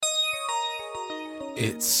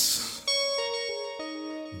It's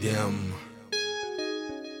them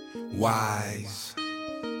wise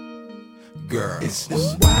girls. It's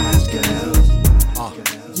them wise girls.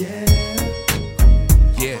 Yeah.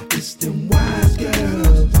 Yeah. It's them wise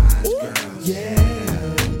girls.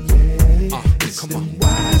 Yeah. It's Come them on.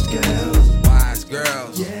 wise girls. Wise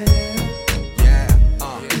girls. Yeah.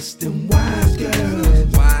 Yeah. It's them wise girls.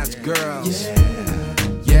 Wise girls.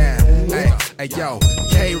 Yeah. Yeah. Hey, yo.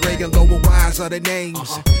 K. Reagan, go with wise are the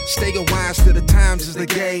names. Staying wise to the times is the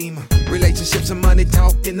game. Relationships and money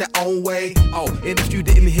talk in their own way. Oh, and if you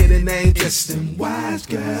didn't hear the name, It's just them wise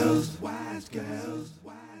girls. Wise girls.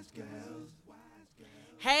 Wise girls. Wise girls.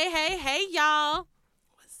 Hey, y'all.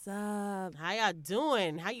 What's up? How y'all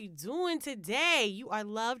doing? How you doing today? You are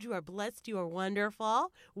loved, you are blessed, you are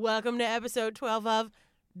wonderful. Welcome to episode 12 of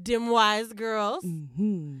Dim Wise Girls.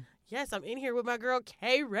 Mm-hmm. Yes, I'm in here with my girl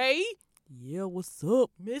K Ray, Yeah, what's up?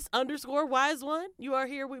 Miss_Wise One. You are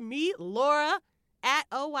here with me, Laura, at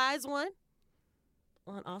 @OWise1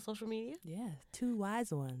 on all social media. Yeah, two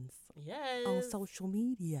wise ones Yes. on social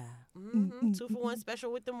media. 2 for 1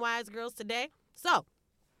 special with them wise girls today. So,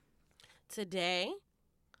 today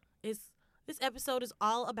this episode is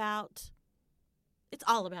all about, it's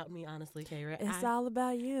all about me, honestly, K-Ray. It's all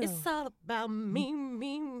about you. It's all about me.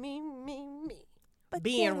 But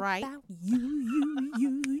being what right. about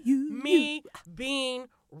you. Me being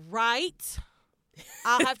right.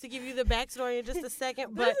 I'll have to give you the backstory in just a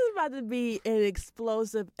second, This but is about to be an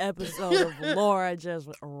explosive episode of Laura just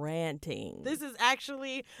ranting. this is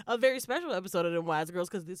actually a very special episode of Them Wise Girls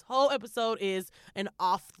because this whole episode is an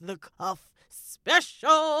off-the-cuff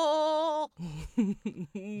special.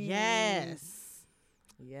 Yes.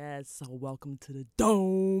 Yes, so welcome to the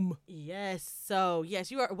Dome. Yes. So,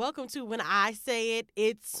 yes, you are welcome to When I Say It,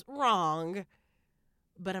 It's Wrong.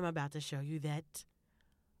 But I'm about to show you that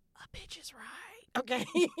a bitch is right. Okay.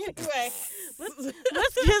 Anyway,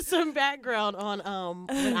 let's get some background on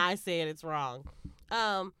When I Say It, It's Wrong.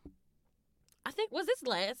 I think, was this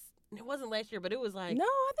last? It wasn't last year, but it was like, No,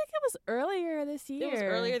 I think it was earlier this year. it was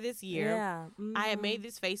earlier this year. Yeah. I had made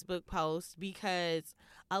this Facebook post because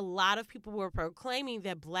a lot of people were proclaiming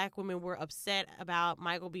that black women were upset about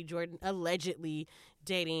Michael B. Jordan allegedly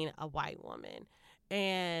dating a white woman.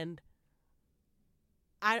 And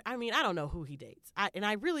I mean, I don't know who he dates. And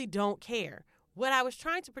I really don't care. What I was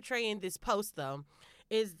trying to portray in this post, though,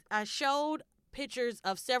 is I showed pictures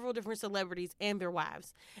of several different celebrities and their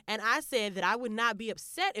wives. And I said that I would not be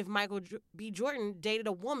upset if Michael B. Jordan dated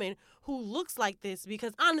a woman who looks like this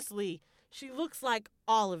because, honestly, she looks like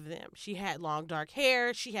all of them. She had long dark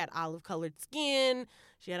hair. She had olive-colored skin.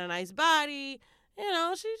 She had a nice body. You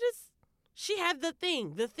know, she had the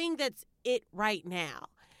thing that's it right now.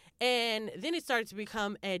 And then it started to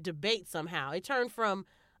become a debate somehow. It turned from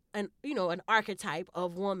an archetype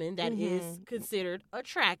of woman that is considered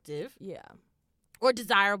attractive. Yeah. Or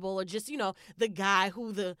desirable, or just, the guy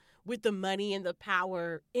who with the money and the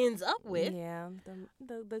power ends up with. Yeah,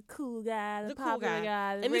 the cool guy, the The cool popular guy.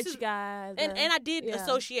 guy, the And this rich is- guy. And I did yeah.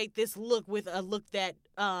 associate this look with a look that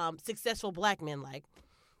successful black men like.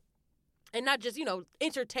 And not just,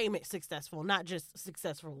 entertainment successful, not just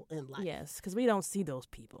successful in life. Yes, because we don't see those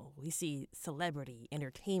people. We see celebrity,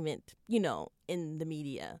 entertainment, in the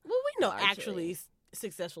media. Well, we know Largely. actually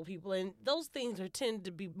successful people, and those things tend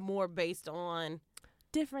to be more based on,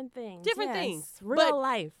 Different things. Different yes. things, Real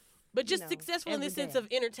life. but just successful in the every sense day. of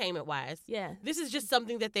entertainment-wise. Yeah. This is just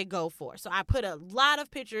something that they go for. So I put a lot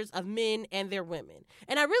of pictures of men and their women.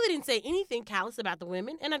 And I really didn't say anything callous about the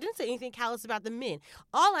women, and I didn't say anything callous about the men.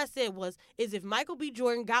 All I said is if Michael B.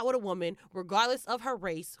 Jordan got with a woman, regardless of her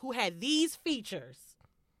race, who had these features,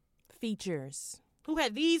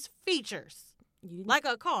 You like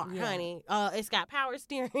a car, Yeah. honey. It's got power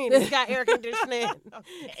steering, it's got air conditioning,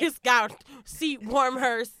 it's got seat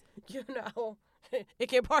warmers, it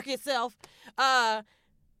can park itself.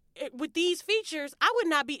 With these features, I would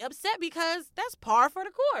not be upset because that's par for the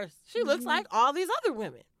course. She looks like all these other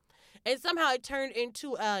women. And somehow it turned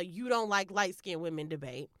into a you don't like light-skinned women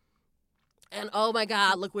debate. And oh my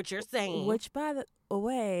God, look what you're saying. Which, by the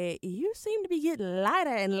way, you seem to be getting lighter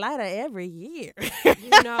and lighter every year.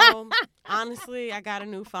 Honestly, I got a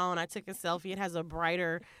new phone. I took a selfie. It has a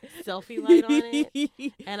brighter selfie light on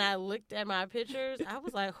it. And I looked at my pictures. I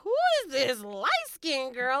was like, who is this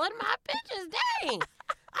light-skinned girl in my pictures? Dang.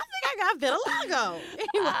 I think I got vitiligo.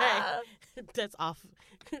 Anyway, that's off.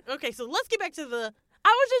 Okay, so let's get back to the... I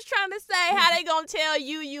was just trying to say how they gonna tell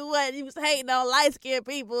you was hating on light skinned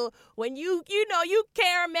people when you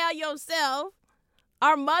caramel yourself.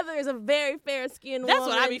 Our mother is a very fair skinned woman. That's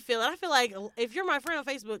what I be feeling. I feel like if you're my friend on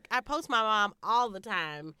Facebook, I post my mom all the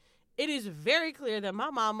time. it is very clear that my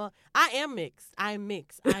mama, I am mixed. I am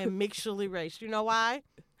mixturely raised. You know why?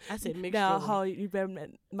 I said mixturely. No, you better,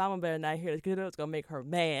 mama better not hear this because it's going to make her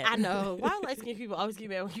mad. I know. Why light-skinned people always get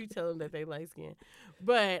mad when you tell them that they light-skinned?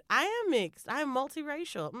 But I am mixed. I am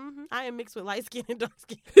multiracial. I am mixed with light-skin and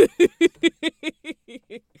dark-skin.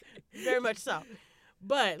 Very much so.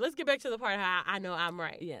 But let's get back to the part how I know I'm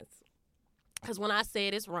right. Yes. Because when I say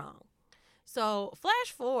it, it's wrong. So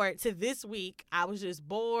flash forward to this week. I was just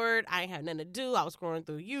bored. I ain't had nothing to do. I was scrolling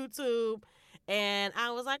through YouTube. And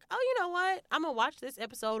I was like, oh, you know what? I'm going to watch this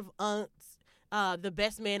episode of The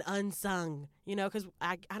Best Man Unsung. You know, because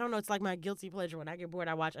I don't know. It's like my guilty pleasure. When I get bored,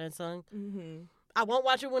 I watch Unsung. Mm-hmm. I won't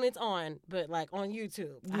watch it when it's on, but like on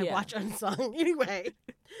YouTube, I watch Unsung anyway.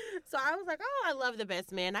 So I was like, oh, I love The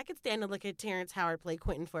Best Man. I could stand to look at Terrence Howard play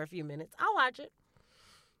Quentin for a few minutes. I'll watch it.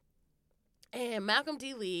 And Malcolm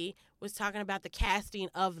D. Lee was talking about the casting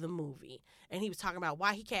of the movie. And he was talking about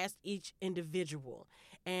why he cast each individual.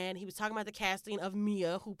 And he was talking about the casting of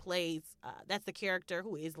Mia, who plays, that's the character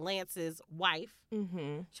who is Lance's wife.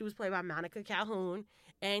 Mm-hmm. She was played by Monica Calhoun.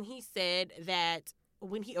 And he said that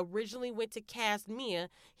when he originally went to cast Mia,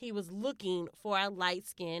 he was looking for a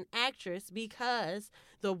light-skinned actress because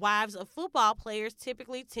the wives of football players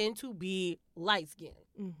typically tend to be light-skinned.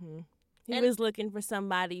 Mm-hmm. He was looking for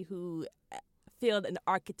somebody who filled an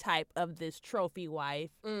archetype of this trophy wife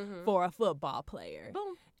for a football player.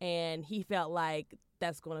 Boom. And he felt like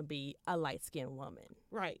that's going to be a light-skinned woman.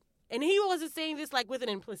 Right. And he wasn't saying this like with an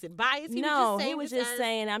implicit bias. He was just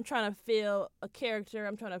saying, I'm trying to fill a character.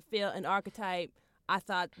 I'm trying to fill an archetype. I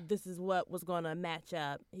thought this is what was going to match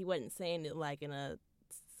up. He wasn't saying it like in a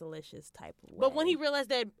salacious type of way. But when he realized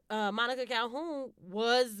that Monica Calhoun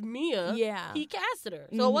was Mia, he casted her.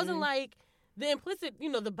 So it wasn't like the implicit,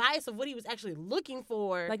 the bias of what he was actually looking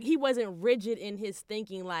for. Like he wasn't rigid in his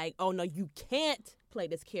thinking like, oh, no, you can't play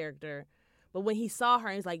this character. But when he saw her,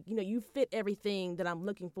 he's like, you fit everything that I'm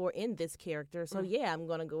looking for in this character. So, I'm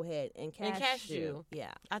going to go ahead and cast you.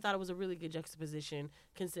 Yeah. I thought it was a really good juxtaposition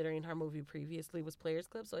considering her movie previously was Players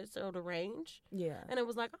Club. So it showed a range. Yeah. And it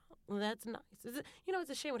was like, oh, well, that's nice. It's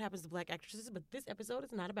a shame what happens to black actresses, but this episode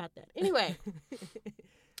is not about that. Anyway.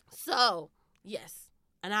 So, yes.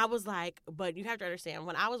 And I was like, but you have to understand,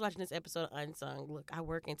 when I was watching this episode of Unsung, look, I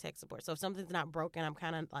work in tech support. So if something's not broken, I'm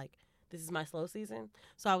kind of like, this is my slow season.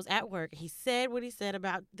 So I was at work. He said what he said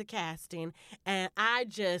about the casting, and I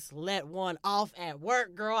just let one off at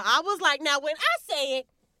work, girl. I was like, now, when I say it,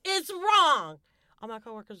 it's wrong. All my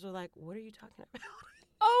coworkers were like, what are you talking about?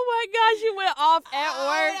 Oh, my gosh, you went off at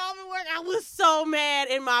work. I was so mad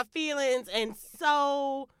in my feelings and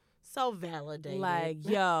so validated. Like,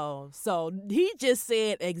 yo, so he just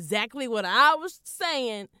said exactly what I was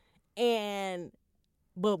saying,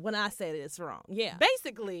 but when I said it, it's wrong. Yeah.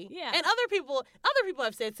 Basically. Yeah. And other people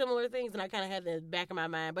have said similar things, and I kind of had that in the back of my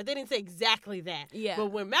mind, but they didn't say exactly that. Yeah. But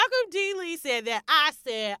when Malcolm D. Lee said that, I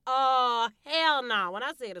said, oh, hell no. When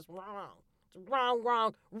I said it's wrong. It's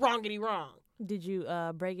wrong, wrongity wrong. Did you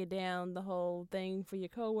break it down, the whole thing, for your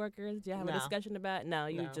coworkers? Did you have a discussion about it? No,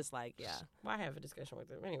 you just like, Well, I have a discussion with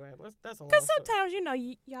them. Anyway, that's a long because sometimes,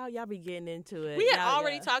 y'all be getting into it. We had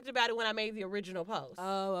already talked about it when I made the original post.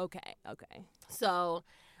 Oh, okay. So,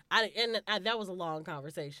 that was a long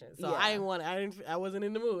conversation. So I wasn't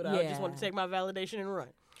in the mood. I just wanted to take my validation and run.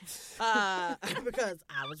 Because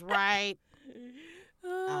I was right.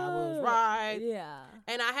 I was right. Yeah.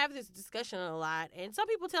 And I have this discussion a lot. And some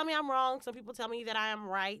people tell me I'm wrong. Some people tell me that I am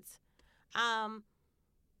right.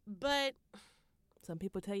 But some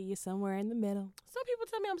people tell you you're somewhere in the middle. Some people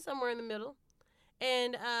tell me I'm somewhere in the middle.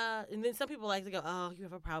 And then some people like to go, oh, you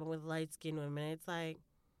have a problem with light-skinned women. And it's like,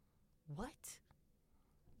 what?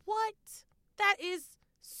 That is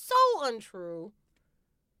so untrue.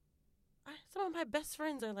 Some of my best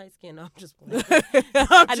friends are light-skinned. No, I'm just playing.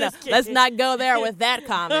 I know. Let's not go there with that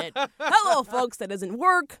comment. Hello, folks. That doesn't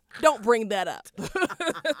work. Don't bring that up.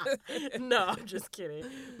 No, I'm just kidding.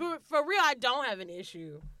 But for real, I don't have an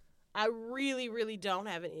issue. I really, really don't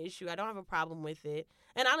have an issue. I don't have a problem with it.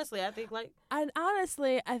 And honestly,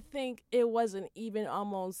 I think it wasn't even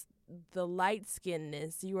almost the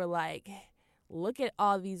light-skinnedness. You were like, look at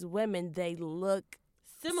all these women. They look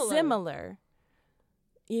similar.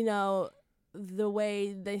 The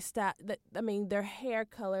way they their hair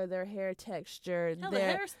color, their hair texture,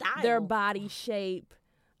 their body shape.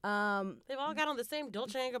 They've all got on the same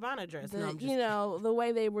Dolce & Gabbana dress. The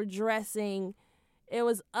way they were dressing. It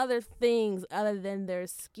was other things other than their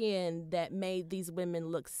skin that made these women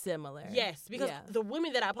look similar. Yes, because the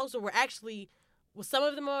women that I posted were actually, some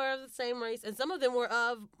of them were of the same race, and some of them were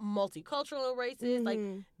of multicultural races. Mm-hmm. Like,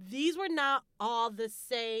 these were not all the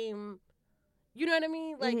same You know what I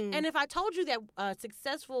mean? Like, and if I told you that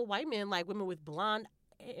successful white men like women with blonde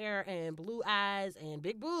hair and blue eyes and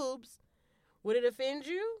big boobs, would it offend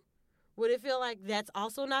you? Would it feel like that's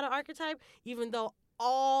also not an archetype? Even though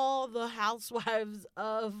all the housewives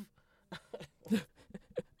of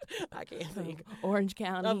I can't think Orange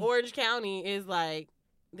County. Of Orange County is like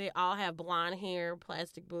they all have blonde hair,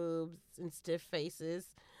 plastic boobs, and stiff faces.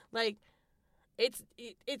 Like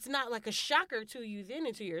it's not like a shocker to you then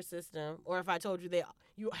into your system. Or if I told you that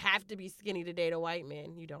you have to be skinny to date a white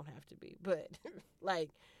man, you don't have to be. But like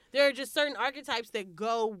there are just certain archetypes that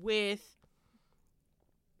go with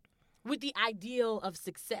the ideal of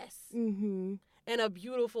success. Mm-hmm. And a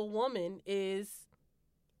beautiful woman is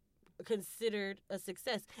considered a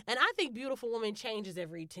success. And I think beautiful woman changes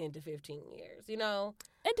every 10 to 15 years, you know?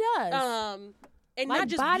 It does. And like not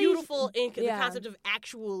just bodies, beautiful in the concept of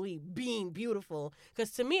actually being beautiful.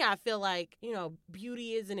 Because to me, I feel like, you know,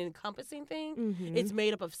 beauty is an encompassing thing. Mm-hmm. It's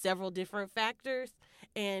made up of several different factors.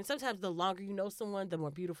 And sometimes the longer you know someone, the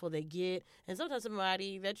more beautiful they get. And sometimes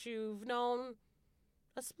somebody that you've known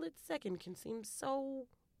a split second can seem so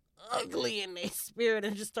ugly in their spirit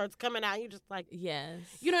and just starts coming out. You're just like, yes.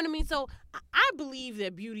 You know what I mean? So I believe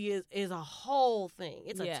that beauty is a whole thing.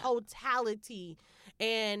 It's a totality.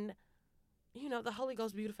 And, you know, the Holy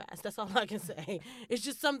Ghost beautifies. That's all I can say. It's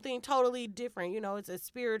just something totally different. You know, it's a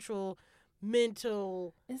spiritual,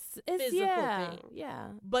 mental, it's physical thing. Yeah.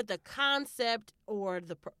 But the concept or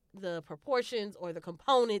the proportions or the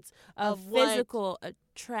components of physical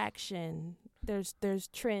attraction, there's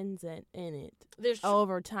trends in it. There's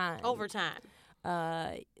over time.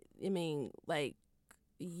 I mean, like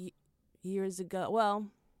years ago. Well,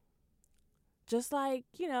 just like,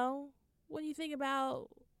 you know, when you think about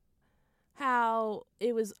how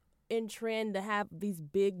it was in trend to have these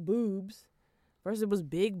big boobs. First it was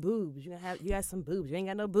big boobs. You got some boobs. You ain't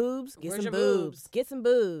got no boobs? Get Where's some your boobs. Get some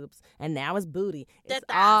boobs. And now it's booty. It's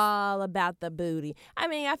all about the booty. I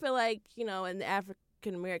mean, I feel like, you know, in the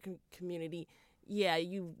African American community,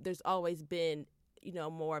 there's always been, you know,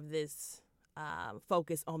 more of this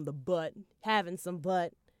focus on the butt, having some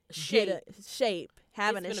butt, shape,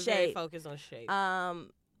 having it's a been shape. A very focus on shape.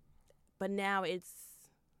 But now it's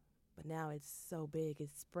so big.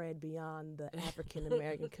 It's spread beyond the African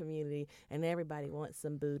American community, and everybody wants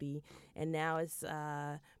some booty. And now it's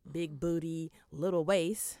big booty, little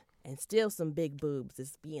waist, and still some big boobs.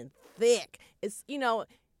 It's being thick. It's, you know,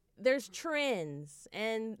 there's trends,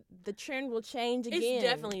 and the trend will change again. It's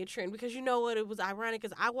definitely a trend because you know what? It was ironic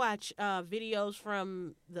because I watch videos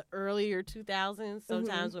from the earlier 2000s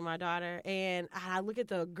sometimes with my daughter, and I look at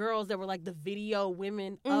the girls that were like the video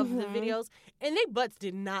women of the videos, and their butts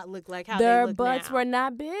did not look like how their they look butts now. were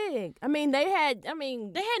not big. I mean, they had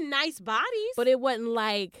nice bodies, but it wasn't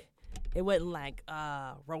like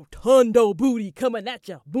rotundo booty coming at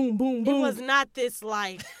you, boom, boom, boom. It was not this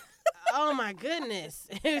like. Oh my goodness!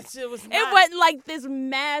 It wasn't like this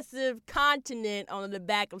massive continent on the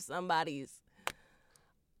back of somebody's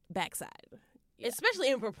backside,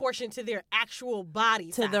 especially in proportion to their actual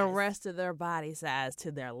body size. To the rest of their body size,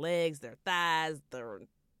 to their legs, their thighs, their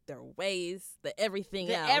waist,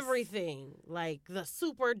 everything else. Everything, like the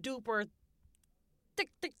super duper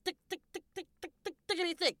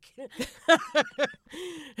thick.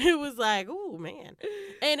 It was like, ooh, man.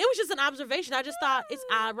 And it was just an observation. I just thought it's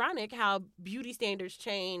ironic how beauty standards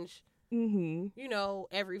change, you know,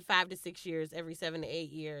 every 5 to 6 years, every 7 to 8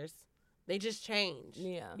 years. They just change.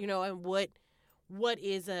 Yeah. You know, and what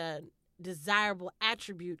is a desirable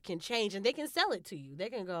attribute can change, and they can sell it to you. They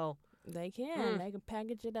can go. They can. They can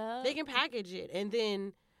package it up. They can package it. And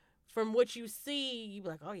then from what you see, you be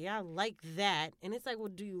like, oh, yeah, I like that. And it's like, well,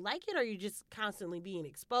 do you like it or are you just constantly being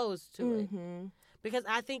exposed to it? Because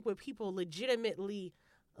I think what people legitimately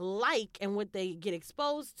like and what they get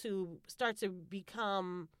exposed to start to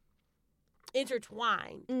become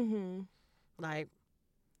intertwined. Like,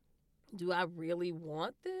 do I really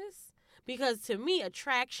want this? Because to me,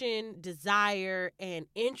 attraction, desire, and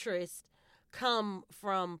interest come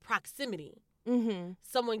from proximity.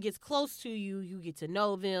 Someone gets close to you, you get to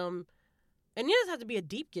know them. And it doesn't have to be a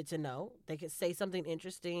deep get to know. They could say something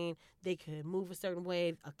interesting. They could move a certain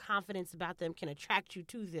way. A confidence about them can attract you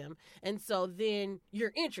to them. And so then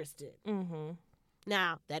you're interested.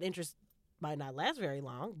 Now, that interest might not last very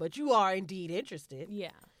long, but you are indeed interested.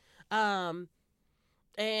 Yeah.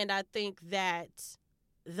 And I think that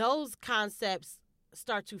those concepts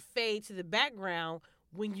start to fade to the background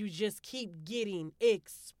when you just keep getting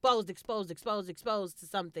exposed to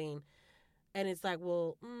something. And it's like,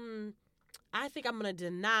 well, I think I'm going to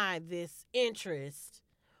deny this interest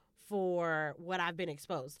for what I've been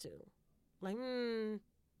exposed to. Like,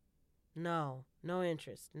 No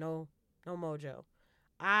interest. No mojo.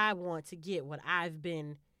 I want to get what I've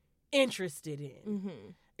been interested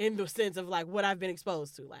in. In the sense of like what I've been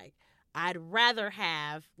exposed to. Like, I'd rather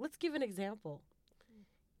have, let's give an example.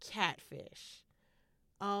 Catfish.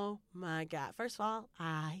 Oh my God. First of all,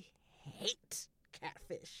 I hate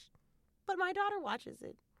Catfish. But my daughter watches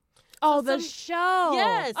it. Oh, the show.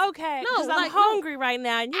 Yes. Okay. No, I'm hungry right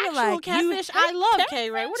now. And you're like, Catfish. I love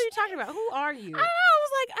K-Ray. What are you talking about? Who are you? I know. I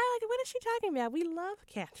was like, what is she talking about? We love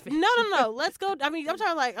Catfish. No. Let's go. I mean, I'm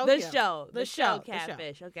talking like, okay. The show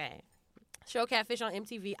Catfish. Okay. Show Catfish on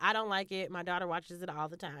MTV. I don't like it. My daughter watches it all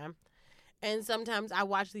the time. And sometimes I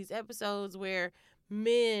watch these episodes where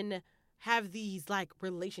men have these like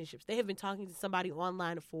relationships. They have been talking to somebody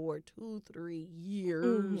online for 2-3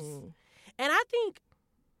 years. And I think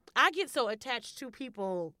I get so attached to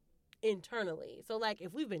people internally. So like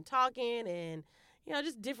if we've been talking and, you know,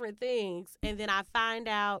 just different things, and then I find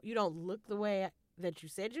out you don't look the way that you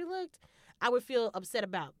said you looked, I would feel upset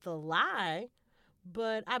about the lie.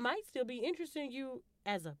 But I might still be interested in you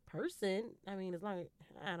as a person. I mean, as long as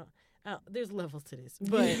I don't, there's levels to this,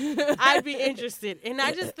 but I'd be interested. And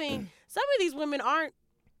I just think some of these women aren't.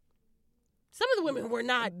 Some of the women were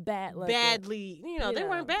not badly, you know, they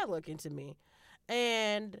weren't bad looking to me,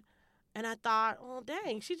 and I thought, oh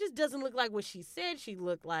dang, she just doesn't look like what she said she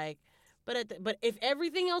looked like. But if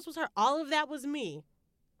everything else was her, all of that was me.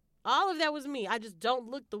 All of that was me. I just don't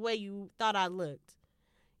look the way you thought I looked.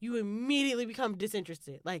 You immediately become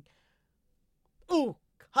disinterested. Like, ooh,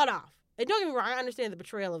 cut off. And don't get me wrong, I understand the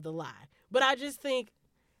betrayal of the lie. But I just think,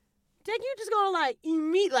 dang, you just gonna like,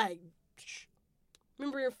 shh.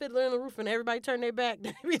 Remember your Fiddler on the Roof and everybody turned their back?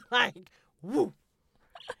 They'd be like, woo.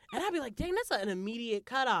 And I'd be like, dang, that's an immediate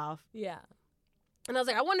cutoff. Yeah. And I was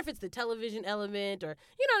like, I wonder if it's the television element or,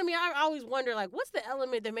 you know what I mean? I always wonder, like, what's the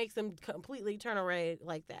element that makes them completely turn away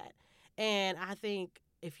like that? And I think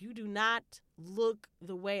if you do not look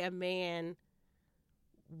the way a man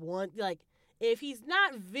wants, like, if he's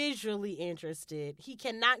not visually interested, he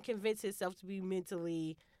cannot convince himself to be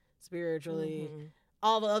mentally, spiritually,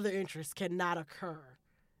 all the other interests cannot occur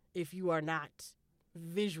if you are not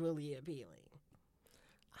visually appealing.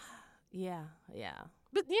 Yeah.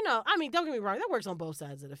 But, you know, I mean, don't get me wrong. That works on both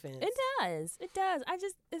sides of the fence. It does.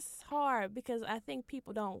 It's hard because I think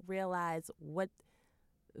people don't realize what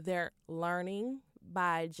they're learning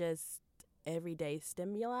by just everyday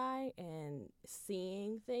stimuli and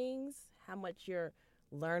seeing things, how much you're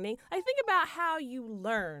learning. Like, think about how you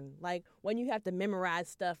learn, like when you have to memorize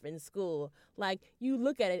stuff in school. Like, you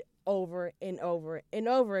look at it over and over and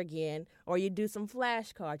over again, or you do some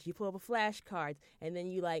flashcards. You pull up a flashcard, and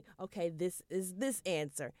then you like, okay, this is this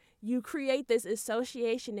answer. You create this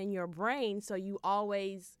association in your brain, so you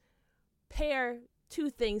always pair two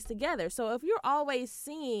things together. So if you're always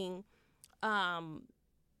seeing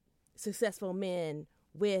successful men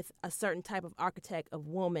with a certain type of archetype of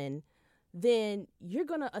woman, then you're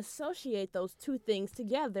going to associate those two things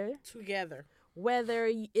together. Whether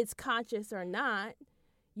it's conscious or not,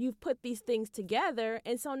 you've put these things together.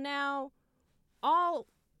 And so now all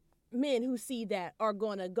men who see that are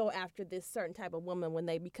going to go after this certain type of woman when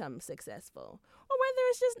they become successful. Or whether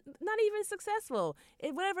it's just not even successful.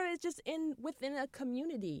 Whatever, it's just within a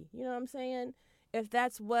community. You know what I'm saying? If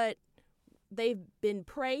that's what they've been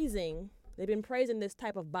praising this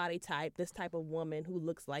type of body type, this type of woman who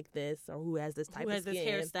looks like this or who has this type of skin. Who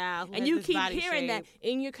has this hairstyle, and you keep hearing that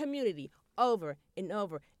in your community over and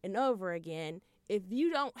over and over again. If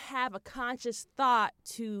you don't have a conscious thought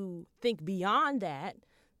to think beyond that,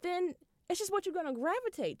 then it's just what you're going to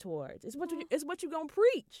gravitate towards. It's what you're going to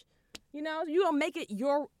preach. You know, you're going to make it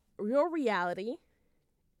your reality,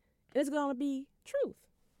 and it's going to be truth.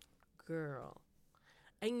 Girl.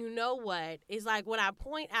 And you know what? It's like when I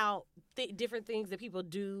point out different things that people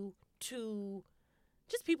do to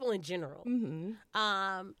just people in general.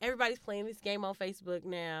 Everybody's playing this game on Facebook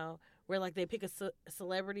now where like they pick a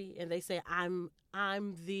celebrity and they say, I'm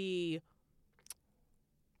trying to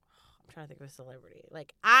think of a celebrity.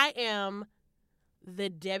 Like, I am the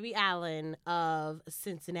Debbie Allen of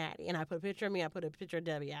Cincinnati. And I put a picture of me. I put a picture of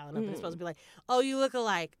Debbie Allen up. And it's supposed to be like, oh, you look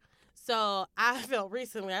alike. So I felt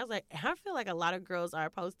recently, I was like, I feel like a lot of girls are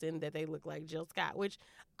posting that they look like Jill Scott, which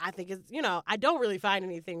I think is, you know, I don't really find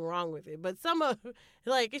anything wrong with it. But some of,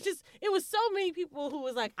 like, it was so many people who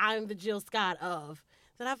was like, I'm the Jill Scott of,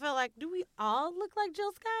 that I felt like, do we all look like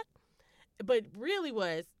Jill Scott? But really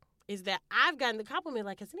is that I've gotten the compliment,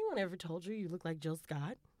 like, has anyone ever told you look like Jill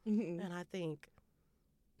Scott? And I think,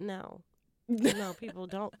 no. No, people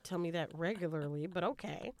don't tell me that regularly, but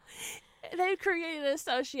okay. They created an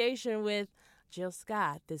association with Jill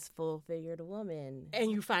Scott, this full-figured woman. And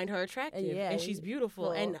you find her attractive, Yeah, and she's beautiful.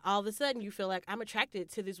 well- And all of a sudden, you feel like, I'm attracted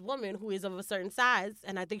to this woman who is of a certain size,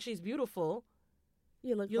 and I think she's beautiful.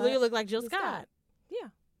 You look You like, look like Jill Jill Scott. Yeah.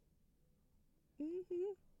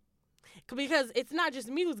 Mm-hmm. Because it's not just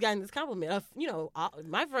me who's gotten this compliment.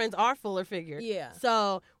 My friends are fuller figured. Yeah.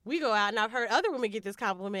 So we go out, and I've heard other women get this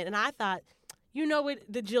compliment, and I thought, you know what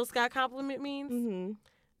the Jill Scott compliment means? Mm-hmm.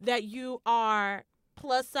 That you are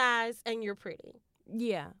plus size and you're pretty.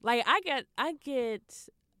 Yeah. Like, I get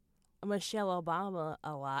Michelle Obama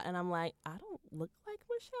a lot, and I'm like, I don't look like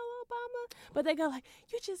Michelle Obama. But they go like,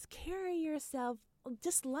 you just carry yourself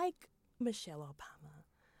just like Michelle Obama.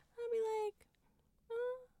 I'll be like,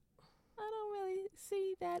 I don't really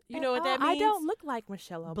see that. You at know what that all. means? I don't look like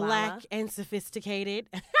Michelle Obama. Black and sophisticated.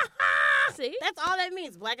 See? That's all that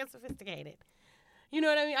means, black and sophisticated. You know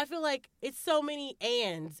what I mean? I feel like it's so many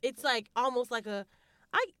ands. It's like almost like this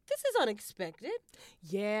is unexpected.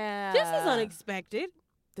 Yeah. This is unexpected.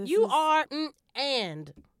 This You is- are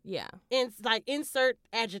and. Yeah. Like insert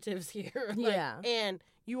adjectives here. Like, Yeah. And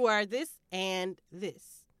you are this and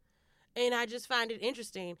this. And I just find it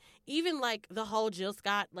interesting. Even like the whole Jill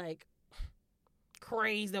Scott like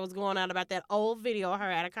craze that was going on about that old video of her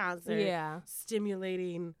at a concert. Yeah.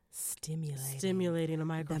 Stimulating a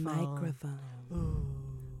microphone. The microphone.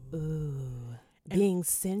 Ooh. Ooh. Being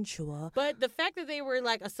sensual. But the fact that they were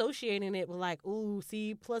like associating it with like, ooh,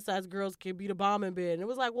 see, plus size girls can be the bomb in bed. And it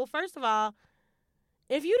was like, well, first of all,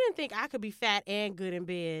 if you didn't think I could be fat and good in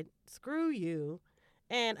bed, screw you.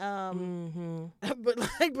 And Mm-hmm.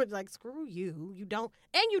 but screw you. You don't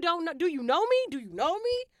know. Do you know me? Do you know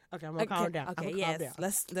me? Okay, I'm gonna calm down. Okay, I'm gonna yes. calm down.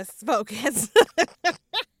 Let's focus.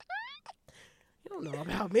 You don't know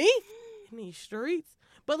about me in these streets.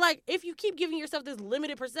 But like, if you keep giving yourself this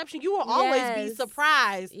limited perception, you will always be Yes.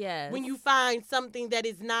 surprised Yes. when you find something that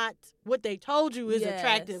is not what they told you is Yes.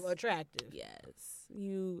 attractive. Yes.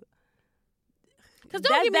 You. 'Cause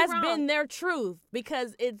don't get me that's wrong. been their truth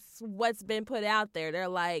because it's what's been put out there. They're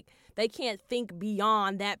like, they can't think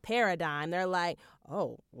beyond that paradigm. They're like,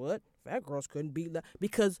 oh, what? Fat girls couldn't be that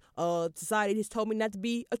because society has told me not to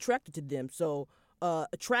be attracted to them. So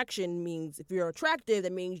attraction means if you're attractive,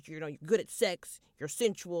 that means you're good at sex, you're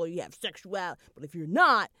sensual, you have sexuality. But if you're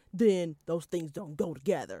not, then those things don't go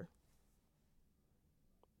together.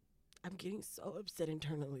 I'm getting so upset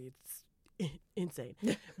internally. It's insane.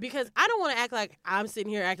 Because I don't want to act like I'm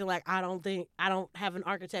sitting here acting like I don't have an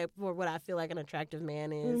archetype for what I feel like an attractive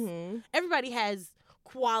man is. Mm-hmm. Everybody has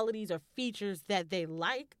qualities or features that they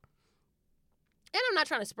like. And I'm not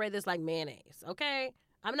trying to spray this like mayonnaise, okay?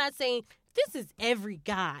 I'm not saying this is every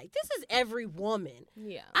guy. This is every woman.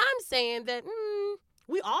 Yeah. I'm saying that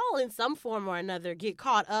we all in some form or another get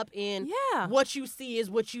caught up in Yeah. what you see is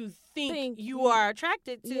what you think you are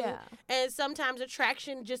attracted to. Yeah. And sometimes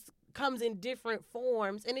attraction just comes in different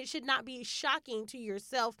forms. And it should not be shocking to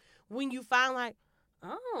yourself when you find like,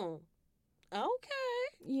 oh,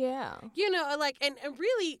 okay. Yeah. You know, like, and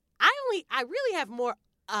really, I really have more,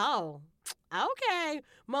 oh, okay,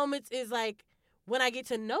 moments is like when I get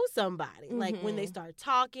to know somebody, like when they start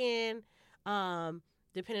talking,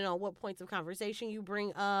 depending on what points of conversation you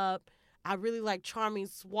bring up. I really like charming,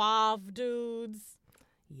 suave dudes.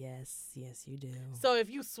 Yes, you do. So if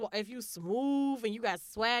you smooth and you got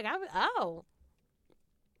swag, okay.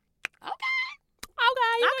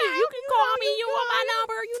 Okay, you can call me. You want my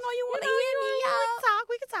number. You know you want to hit me.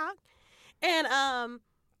 We can talk. And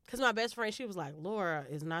because my best friend, she was like, Laura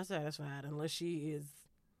is not satisfied unless she is.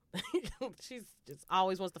 She's just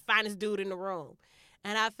always wants the finest dude in the room,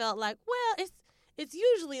 and I felt like, well, it's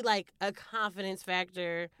usually like a confidence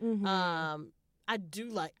factor. Mm-hmm. I do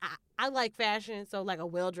like I like fashion, so like a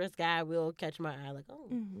well dressed guy will catch my eye. Like, oh,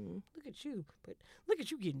 look at you, but look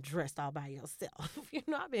at you getting dressed all by yourself. You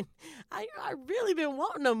know, I really been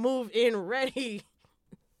wanting to move in ready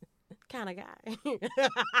kind of guy.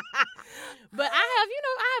 But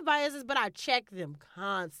I have biases, but I check them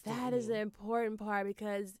constantly. That is the important part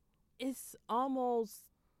because it's almost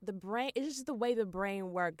the brain. It's just the way the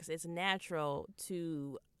brain works. It's natural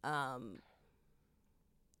to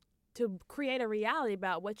create a reality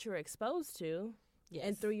about what you're exposed to. Yes.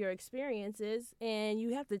 And through your experiences, and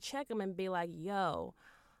you have to check them and be like, yo,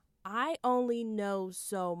 I only know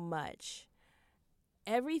so much.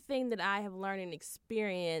 Everything that I have learned and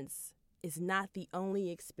experienced is not the only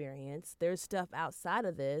experience. There's stuff outside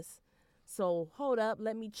of this. So hold up,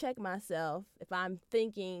 let me check myself if I'm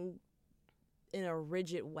thinking in a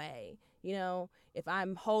rigid way. You know, if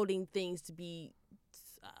I'm holding things to be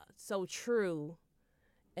so true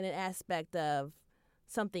in an aspect of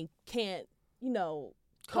something can't,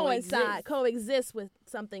 coexist with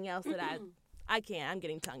something else that I can't. I'm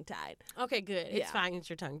getting tongue-tied. Okay, good. It's fine that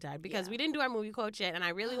you're tongue-tied because we didn't do our movie quote yet, and I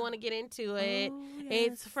really want to get into it. Oh, yes.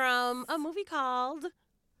 It's from a movie called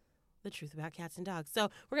The Truth About Cats and Dogs. So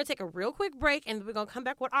we're going to take a real quick break, and we're going to come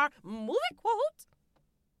back with our movie quote.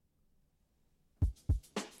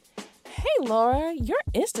 Hey, Laura, your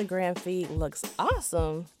Instagram feed looks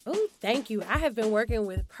awesome. Oh, thank you. I have been working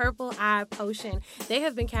with Purple Eye Potion. They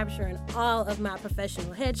have been capturing all of my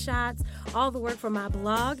professional headshots, all the work for my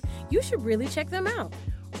blog. You should really check them out.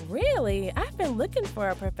 Really? I've been looking for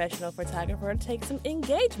a professional photographer to take some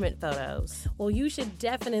engagement photos. Well, you should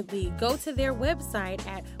definitely go to their website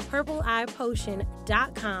at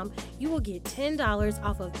purpleeyepotion.com. You will get $10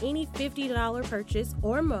 off of any $50 purchase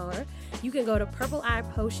or more. You can go to Purple Eye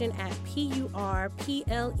Potion at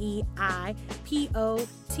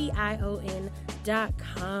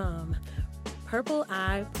PurpleEyePotion.com. Purple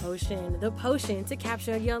Eye Potion, the potion to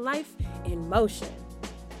capture your life in motion.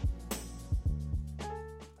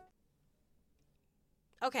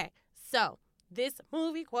 Okay, so this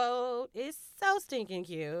movie quote is so stinking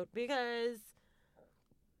cute because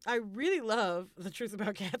I really love The Truth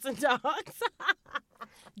About Cats and Dogs.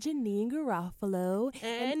 Janeane Garofalo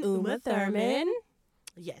and Uma Thurman.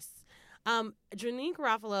 Yes. Janeane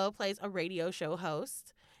Garofalo plays a radio show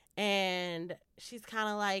host, and she's kind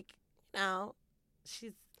of like,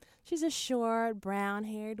 She's a short,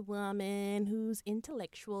 brown-haired woman who's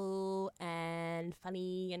intellectual and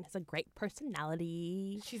funny and has a great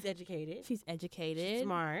personality. She's educated. She's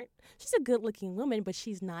Smart. She's a good-looking woman, but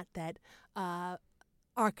she's not that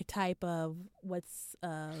archetype of what's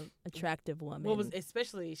attractive woman. Well,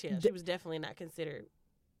 especially she was definitely not considered,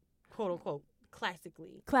 quote unquote,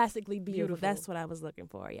 classically beautiful. That's what I was looking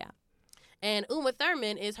for. Yeah. And Uma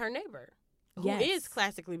Thurman is her neighbor, who is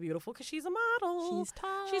classically beautiful because she's a model. She's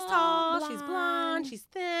tall. She's blonde. She's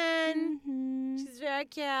thin. Mm-hmm. She's very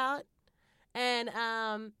cute. And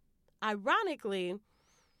ironically,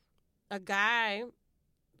 a guy,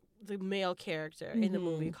 the male character in the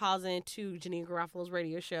movie, calls into Janeane Garofalo's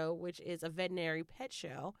radio show, which is a veterinary pet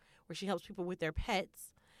show where she helps people with their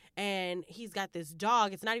pets. And he's got this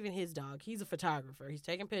dog. It's not even his dog. He's a photographer. He's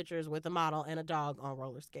taking pictures with a model and a dog on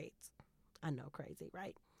roller skates. I know, crazy,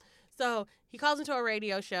 right? So he calls into a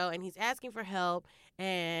radio show and he's asking for help.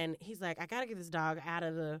 And he's like, I got to get this dog out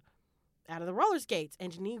of the roller skates.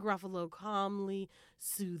 And Janeane Garofalo calmly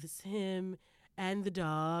soothes him and the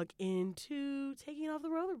dog into taking off the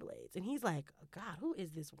rollerblades. And he's like, oh, God, who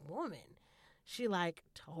is this woman? She like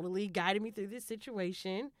totally guided me through this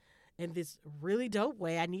situation in this really dope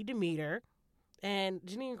way. I need to meet her. And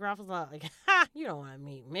Janeane Garofalo's like, ha, you don't want to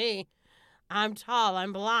meet me. I'm tall,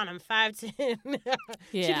 I'm blonde, I'm 5'10".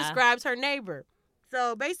 She describes her neighbor.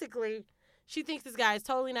 So basically, she thinks this guy is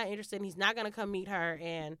totally not interested and he's not going to come meet her.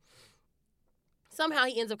 And somehow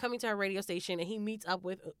he ends up coming to her radio station and he meets up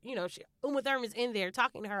with, Uma Thurman's in there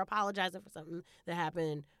talking to her, apologizing for something that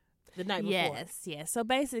happened the night before. Yes. So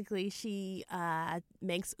basically, she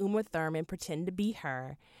makes Uma Thurman pretend to be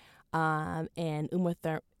her and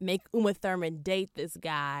make Uma Thurman date this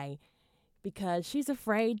guy because she's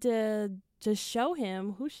afraid to just show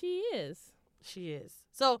him who she is. She is.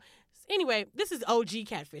 So anyway, this is OG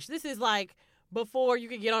catfish. This is like before you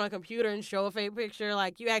could get on a computer and show a fake picture.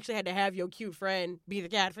 Like you actually had to have your cute friend be the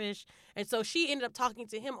catfish. And so she ended up talking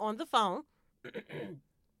to him on the phone.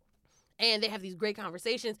 And they have these great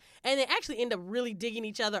conversations. And they actually end up really digging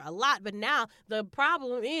each other a lot. But now the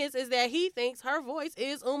problem is that he thinks her voice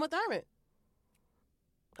is Uma Thurman.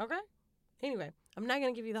 Okay? Anyway, I'm not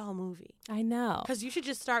going to give you the whole movie. I know. Because you should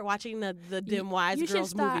just start watching the Dim Wise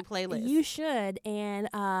Girls movie playlist. You should. And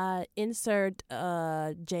insert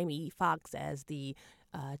Jamie Foxx as the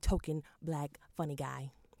token black funny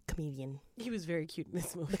guy, comedian. He was very cute in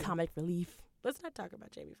this movie. The comic relief. Let's not talk about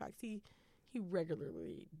Jamie Foxx. He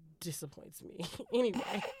regularly disappoints me.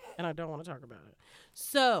 Anyway, and I don't want to talk about it.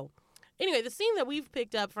 So, anyway, the scene that we've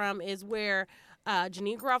picked up from is where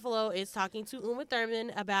Janeane Garofalo is talking to Uma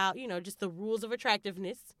Thurman about, just the rules of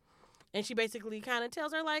attractiveness. And she basically kind of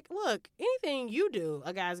tells her, like, look, anything you do,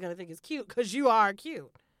 a guy's going to think is cute because you are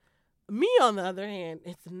cute. Me, on the other hand,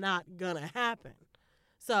 it's not going to happen.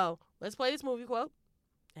 So, let's play this movie quote,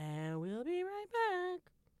 and we'll be right back.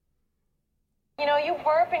 You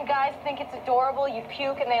burp and guys think it's adorable. You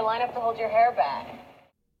puke and they line up to hold your hair back.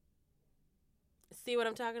 See what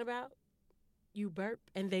I'm talking about? You burp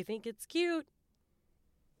and they think it's cute.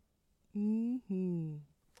 Mm-hmm.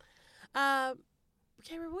 Kara,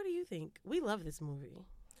 what do you think? We love this movie.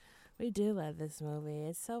 We do love this movie.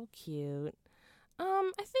 It's so cute.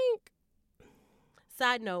 I think...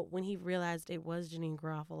 Side note, when he realized it was Janeane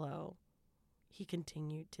Garofalo, he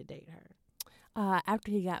continued to date her.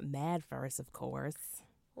 After he got mad first, of course.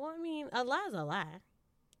 Well, I mean, a lie's a lie.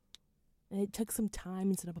 And it took some time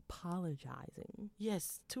instead of apologizing.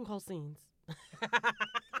 Yes, 2 whole scenes.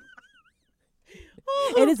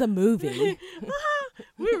 It is a movie.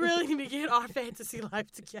 We really need to get our fantasy life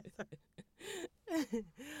together.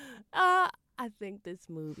 I think this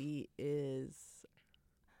movie is,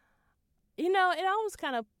 it almost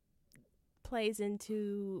kind of plays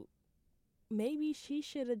into maybe she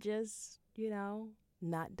should have just,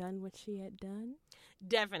 not done what she had done.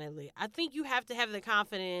 Definitely. I think you have to have the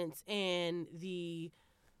confidence and the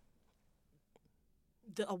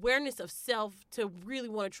awareness of self to really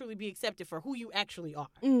want to truly be accepted for who you actually are.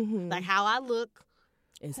 Mm-hmm. Like how I look.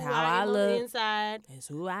 It's who how I am on look. the inside. It's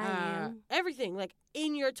who I am. Everything. Like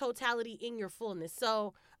in your totality, in your fullness.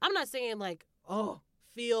 So I'm not saying like,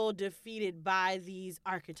 feel defeated by these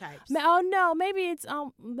archetypes. Oh, no. Maybe it's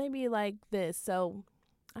maybe like this. So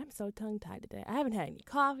I'm so tongue-tied today. I haven't had any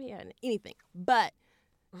coffee or anything. But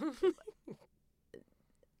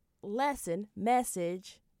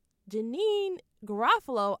message, Janine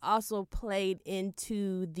Garofalo also played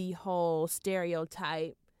into the whole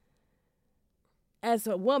stereotype as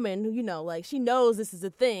a woman, like she knows this is a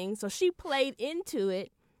thing. So she played into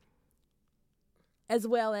it as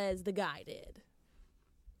well as the guy did.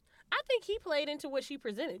 I think he played into what she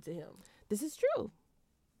presented to him. This is true.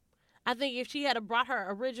 I think if she had brought her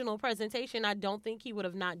original presentation, I don't think he would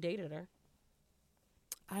have not dated her.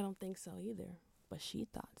 I don't think so either. But she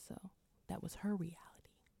thought so. That was her reality.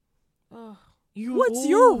 Oh, What's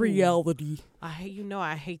your reality? I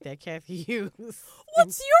hate that Kathy Hughes.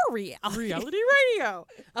 What's your reality? Reality radio.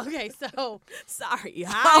 Okay, so Sorry,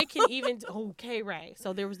 I can even Ray.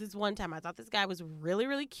 So there was this one time I thought this guy was really,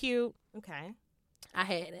 really cute. Okay. I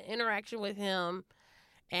had an interaction with him,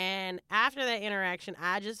 and after that interaction,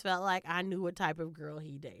 I just felt like I knew what type of girl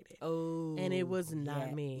he dated. Oh. And it was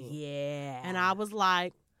not me. Yeah. And I was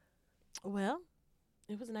like, well,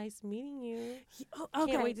 it was nice meeting you.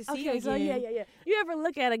 Okay. Can't wait to see you so again. yeah. You ever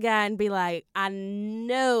look at a guy and be like, I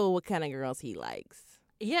know what kind of girls he likes?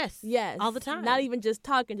 Yes. Yes. All the time. Not even just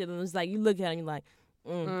talking to them. It's like you look at him and you're like,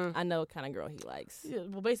 I know what kind of girl he likes. Yeah,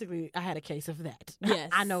 well, basically, I had a case of that. Yes.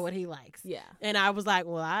 I know what he likes. Yeah. And I was like,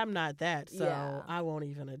 well, I'm not that, so Yeah. I won't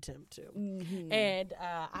even attempt to. Mm-hmm. And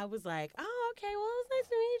I was like, oh, okay, well, it's nice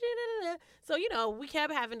to meet you. Da, da, da. So, we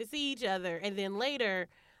kept having to see each other. And then later,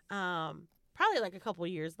 probably like a couple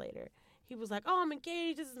years later, he was like, oh, I'm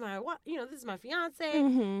engaged. This is my fiance.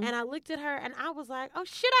 Mm-hmm. And I looked at her and I was like, oh,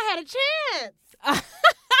 shit, I had a chance.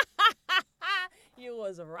 You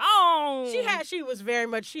was wrong. She was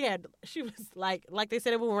like they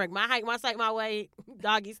said in Boomerang, my height, my sight, my weight,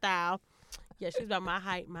 doggy style. Yeah, she's about my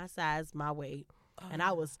height, my size, my weight. And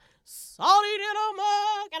I was salty in a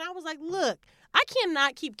mug. And I was like, look, I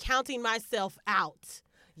cannot keep counting myself out.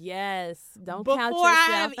 Yes. Don't Before count I yourself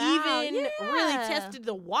have out. even really tested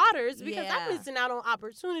the waters, because Yeah. I'm missing out on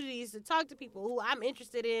opportunities to talk to people who I'm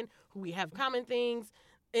interested in, who we have common things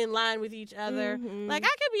in line with each other. Mhm. Like, I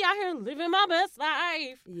could be out here living my best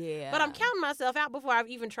life. Yeah. But I'm counting myself out before I've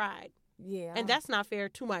even tried. Yeah. And that's not fair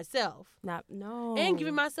to myself. no. And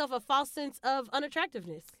giving myself a false sense of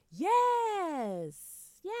unattractiveness.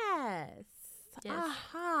 Yes. Yes. Yes.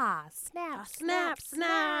 Aha. Snap.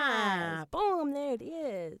 Snap. Boom. There it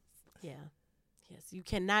is. Yeah. Yes, you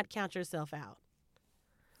cannot count yourself out.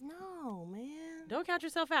 No, man. Don't count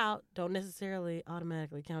yourself out. Don't necessarily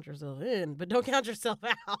automatically count yourself in, but don't count yourself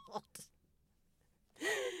out.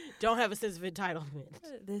 Don't have a sense of entitlement.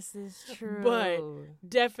 This is true. But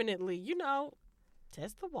definitely,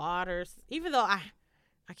 test the waters. Even though I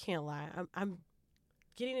can't lie, I'm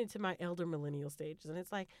getting into my elder millennial stages, and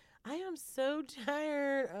it's like, I am so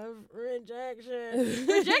tired of rejection.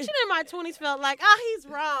 Rejection in my 20s felt like, he's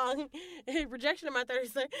wrong. And rejection in my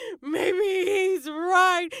 30s, like, maybe he's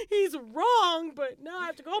right. He's wrong, but now I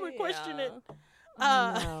have to go home and question it. No.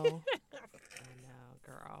 I know,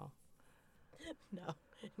 girl. No.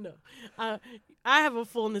 I have a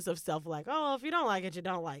fullness of self, like, if you don't like it, you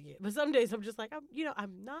don't like it. But some days I'm just like,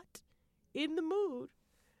 I'm not in the mood.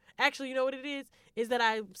 Actually, you know what it is that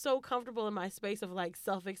I'm so comfortable in my space of, like,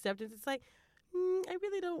 self-acceptance. It's like, I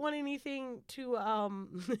really don't want anything to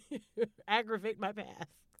aggravate my path.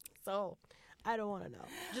 So I don't want to know.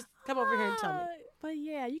 Just come over here and tell me. But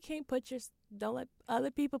yeah, you can't don't let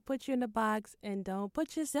other people put you in a box, and don't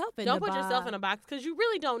put yourself in a box. Don't put yourself in a box, because you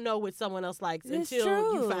really don't know what someone else likes It's until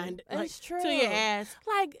true. you find, like, It's true. till you ask,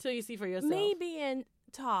 Like, till you see for yourself. me being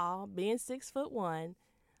tall, being 6'1",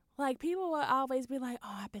 like, people will always be like,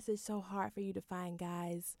 I bet it's so hard for you to find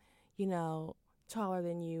guys, taller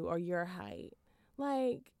than you or your height.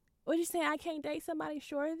 Like, What you saying? I can't date somebody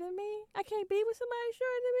shorter than me? I can't be with somebody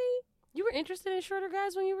shorter than me? You were interested in shorter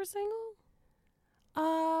guys when you were single?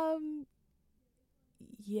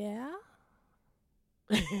 Yeah.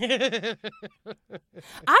 Honestly,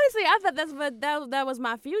 I thought that was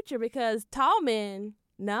my future because tall men,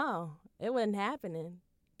 no, it wasn't happening.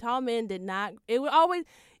 Tall men did not. It would always.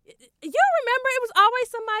 You remember, it was always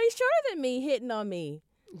somebody shorter than me hitting on me.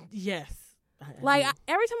 Yes. Like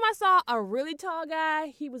every time I saw a really tall guy,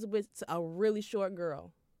 he was with a really short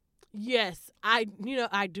girl. Yes, I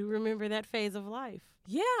do remember that phase of life.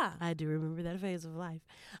 Yeah. I do remember that phase of life.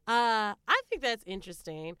 I think that's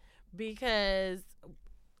interesting because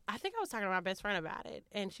I think I was talking to my best friend about it,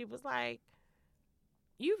 and she was like,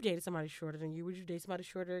 "You've dated somebody shorter than you. Would you date somebody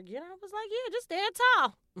shorter again?" I was like, "Yeah, just stand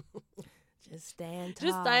tall. Just stand tall.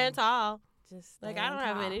 Just stand tall. Just Like, stand I don't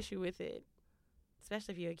have tall. an issue with it,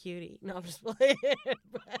 especially if you're a cutie." No, I'm just playing.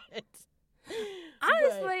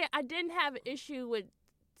 Honestly, I didn't have an issue with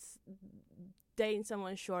dating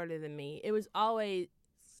someone shorter than me. It was always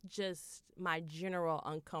just my general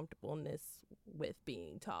uncomfortableness with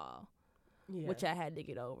being tall, which I had to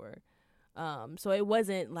get over. So it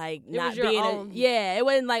wasn't like It not was your being own. it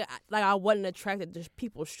wasn't like I wasn't attracted to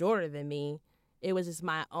people shorter than me. It was just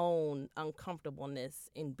my own uncomfortableness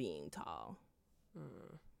in being tall.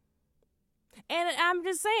 And I'm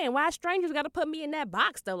just saying, why strangers got to put me in that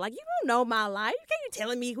box, though? Like, you don't know my life. You can't be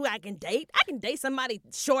telling me who I can date. I can date somebody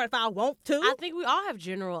short if I want to. I think we all have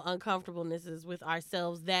general uncomfortablenesses with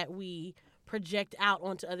ourselves that we project out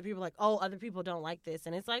onto other people. Like, oh, other people don't like this.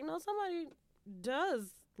 And it's like, no, somebody does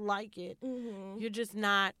like it. Mm-hmm. You're just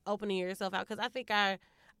not opening yourself out. Because I think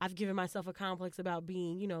I've given myself a complex about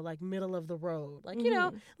being, like middle of the road. Like,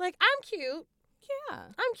 like I'm cute. Yeah.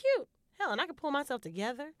 I'm cute. Hell, and I can pull myself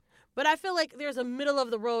together. But I feel like there's a middle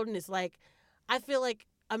of the road, and it's like, I feel like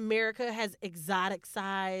America has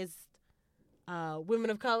exotic-sized women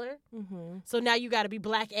of color. Mm-hmm. So now you got to be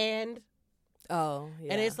black and. Oh,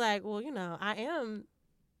 yeah. And it's like, well, I am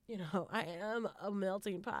a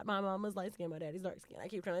melting pot. My mama's light skin, my daddy's dark skin. I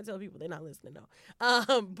keep trying to tell people they're not listening, though.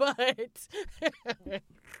 But. Well,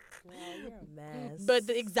 you're a mess. But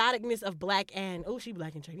the exoticness of black and, oh, she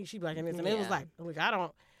black and Chinese, she black and this. And it was like, look, I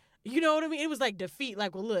don't. You know what I mean? It was like defeat.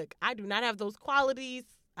 Like, well, look, I do not have those qualities.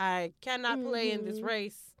 I cannot play in this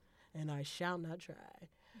race, and I shall not try.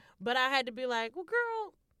 But I had to be like, well,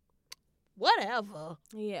 girl, whatever.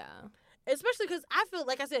 Yeah. Especially because I feel,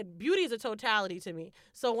 like I said, beauty is a totality to me.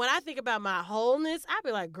 So when I think about my wholeness, I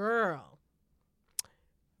be like, girl,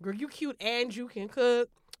 you cute and you can cook.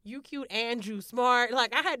 You cute and you smart.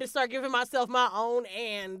 Like, I had to start giving myself my own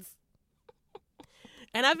ands.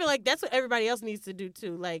 And I feel like that's what everybody else needs to do,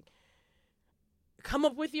 too. Like, come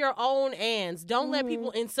up with your own ands. Don't let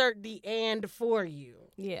people insert the and for you.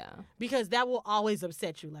 Yeah. Because that will always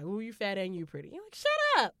upset you. Like, oh, you fat and you pretty. You're like,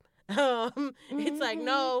 shut up. It's like,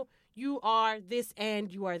 no, you are this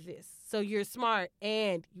and you are this. So you're smart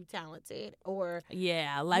and you talented. Or,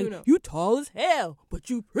 yeah, like, you tall as hell, but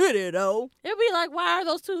you pretty, though. It'd be like, why are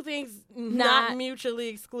those two things not mutually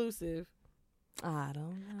exclusive? I don't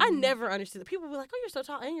know. I never understood. People be like, oh, you're so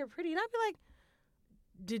tall and you're pretty. And I'd be like,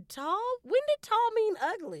 when did tall mean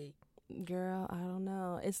ugly? Girl, I don't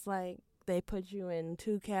know. It's like they put you in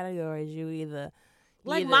two categories. You either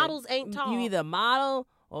models ain't tall. You either model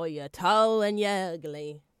or you're tall and you're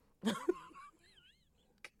ugly.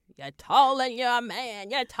 You're tall and you're a man.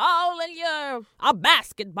 You're tall and you're a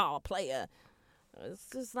basketball player. It's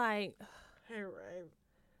just like, hey, right.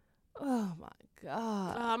 Oh my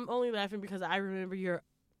God. I'm only laughing because I remember your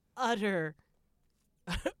utter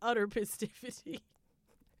passivity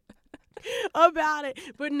about it.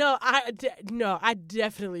 But no, I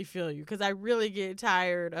definitely feel you because I really get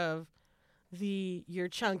tired of you're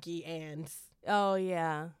chunky ands. Oh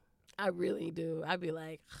yeah, I really do. I'd be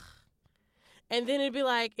like, and then it'd be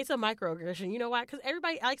like it's a microaggression. You know why? Because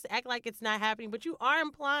everybody likes to act like it's not happening, but you are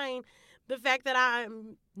implying the fact that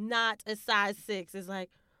I'm not a size 6 is like.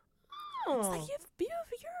 It's like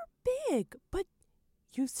you're big, but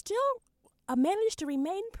you still managed to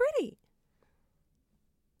remain pretty.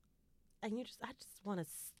 And I just want to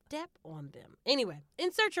step on them. Anyway,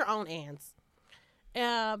 insert your own ands.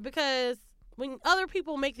 Because when other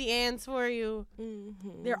people make the ands for you,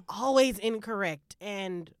 they're always incorrect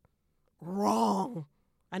and wrong.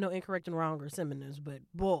 I know incorrect and wrong are synonyms, but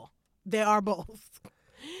boy, they are both.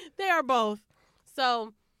 They are both.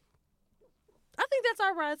 So I think that's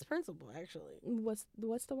our wise principle, actually. What's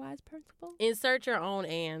the wise principle? Insert your own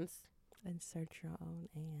ands. Insert your own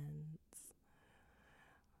ands.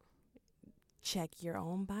 Check your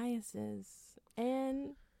own biases.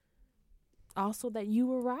 And also that you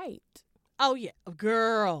were right. Oh, yeah.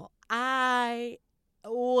 Girl, I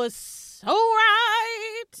was so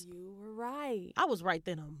right. You were right. I was right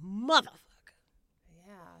then a motherfucker.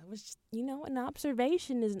 Yeah, it was just, an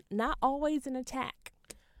observation is not always an attack.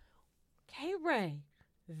 K-Ray,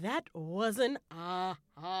 that was an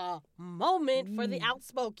aha moment for the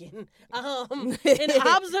outspoken. An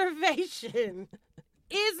observation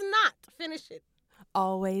is not, finish it,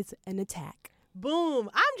 always an attack. Boom.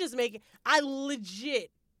 I legit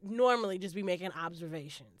normally just be making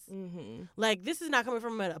observations. Mm-hmm. Like, this is not coming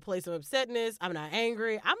from a place of upsetness. I'm not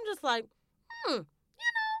angry. I'm just like, these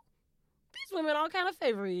women all kind of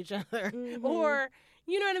favor each other. Mm-hmm. Or,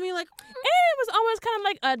 you know what I mean? Like, and it was almost kind of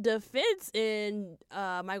like a defense in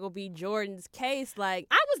Michael B. Jordan's case. Like,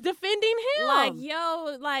 I was defending him. Like,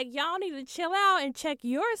 y'all need to chill out and check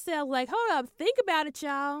yourself. Like, hold up, think about it,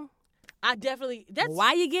 y'all. I definitely,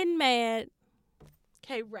 why you getting mad?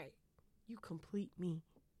 K-Ray, you complete me.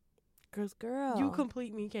 Girl. You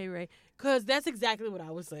complete me, K-Ray. Because that's exactly what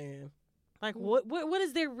I was saying. Like, what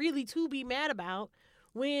is there really to be mad about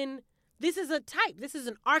when this is a type? This is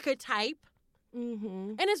an archetype.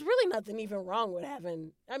 Mm-hmm. And it's really nothing even wrong with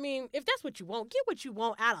having, if that's what you want, get what you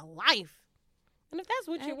want out of life. And if that's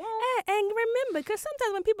what you want. And remember, because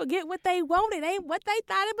sometimes when people get what they want, it ain't what they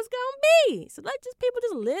thought it was going to be. So let people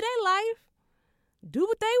just live their life, do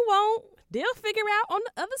what they want. They'll figure out on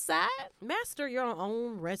the other side. Master your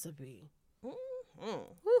own recipe.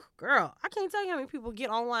 Mm-hmm. Whew, girl, I can't tell you how many people get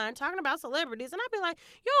online talking about celebrities, and I be like,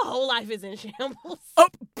 your whole life is in shambles. Oh.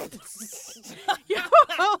 your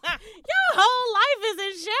whole life is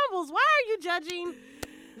in shambles. Why are you judging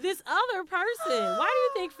this other person? Why do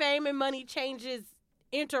you think fame and money changes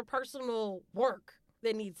interpersonal work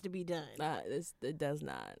that needs to be done? It does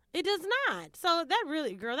not. It does not. So that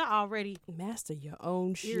really, girl, that already master your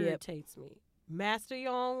own shit. Irritates me. Master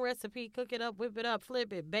your own recipe. Cook it up, whip it up,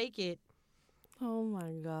 flip it, bake it. Oh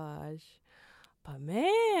my gosh. But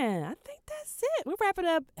man, I think that's it. We're wrapping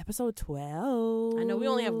up episode 12. I know we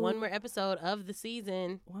only have one more episode of the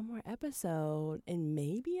season. One more episode and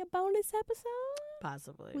maybe a bonus episode?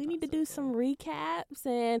 Possibly. We need to do some recaps,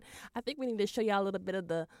 and I think we need to show y'all a little bit of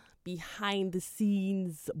the behind the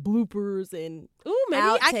scenes bloopers and maybe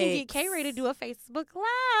outtakes. I can get K-Ray to do a Facebook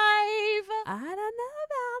Live. I don't know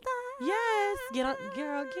about that. Yes. Get on,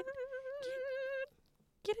 girl,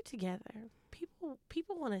 get it together.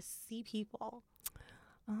 People want to see people.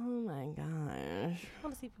 Oh my gosh. I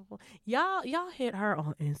want to see people. Y'all hit her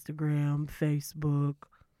on Instagram, Facebook,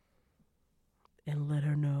 and let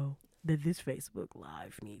her know that this Facebook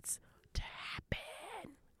Live needs to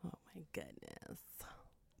happen. Oh my goodness.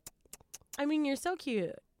 You're so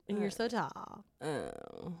cute and you're so tall.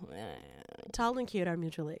 Oh. Tall and cute are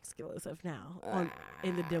mutually exclusive now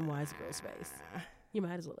in the Dim Wise Girl space. You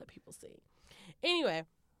might as well let people see. Anyway.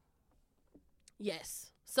 Yes.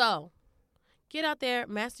 So, get out there,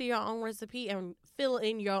 master your own recipe, and fill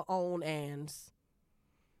in your own ands.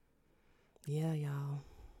 Yeah, y'all.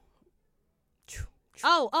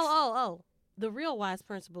 Oh. The real wise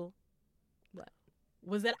principle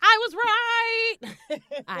was that I was right.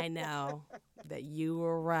 I know that you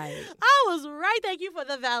were right. I was right. Thank you for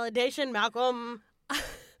the validation, Malcolm.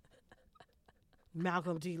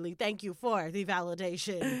 Malcolm T. Lee, thank you for the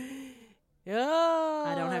validation. Yeah.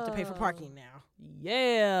 I don't have to pay for parking now.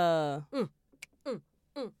 Yeah.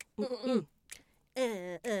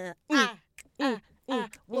 I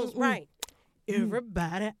was right.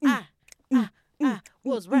 Everybody, I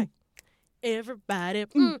was right. Everybody,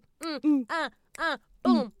 boom,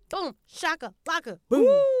 boom, shaka, laka, boom.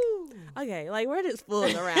 Okay, we're just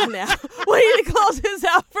fooling around now. We need to close this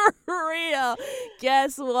out for real.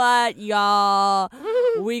 Guess what, y'all?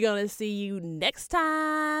 We're gonna see you next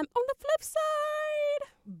time on the flip side.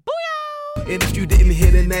 Booyah! And if you didn't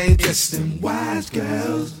hear the name, just them wise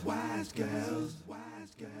girls.